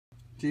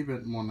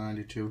D-bit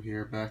 192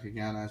 here, back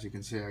again. As you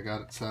can see, I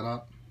got it set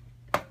up.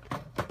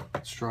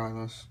 Let's try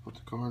this. Put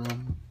the card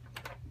in.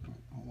 Right,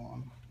 hold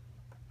on.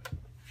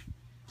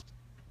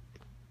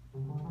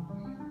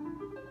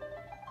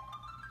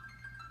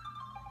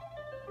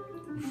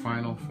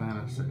 Final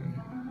Fantasy,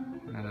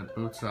 and it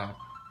boots up.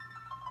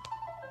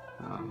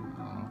 I don't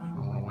know if I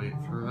want to wait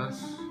through this,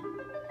 so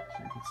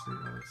you can see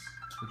that it's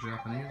the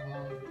Japanese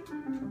one.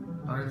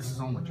 Alright, this is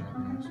only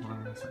Japanese,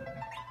 what did I say?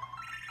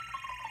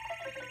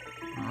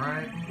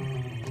 Alright. Give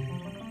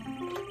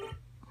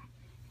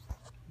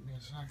me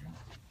a second.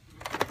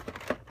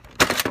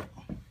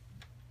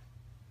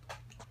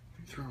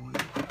 Throw in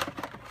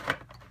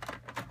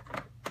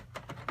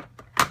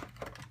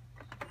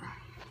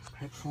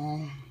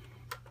Pitfall.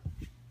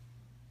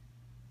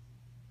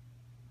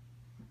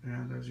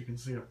 And as you can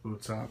see, it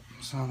boots up.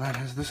 So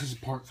this is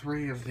part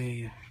 3 of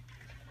the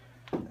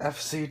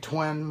FC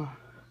Twin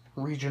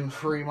region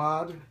free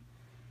mod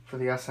for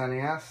the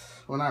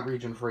SNES. Well, not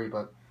region free,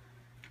 but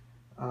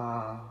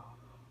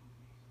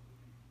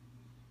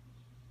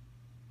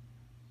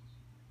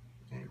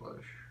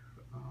English.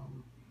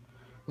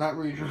 Not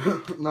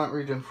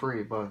region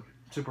free, but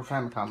Super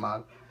Famicom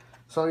mod.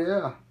 So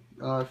yeah,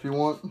 if you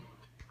want, you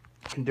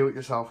can do it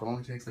yourself. It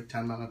only takes like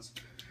 10 minutes.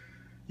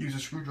 Use a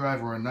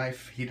screwdriver or a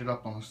knife, heat it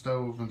up on the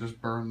stove, and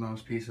just burn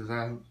those pieces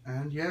out.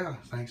 And yeah,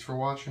 thanks for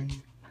watching.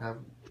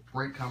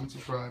 Rate, comment,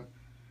 subscribe.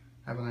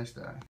 Have a nice day.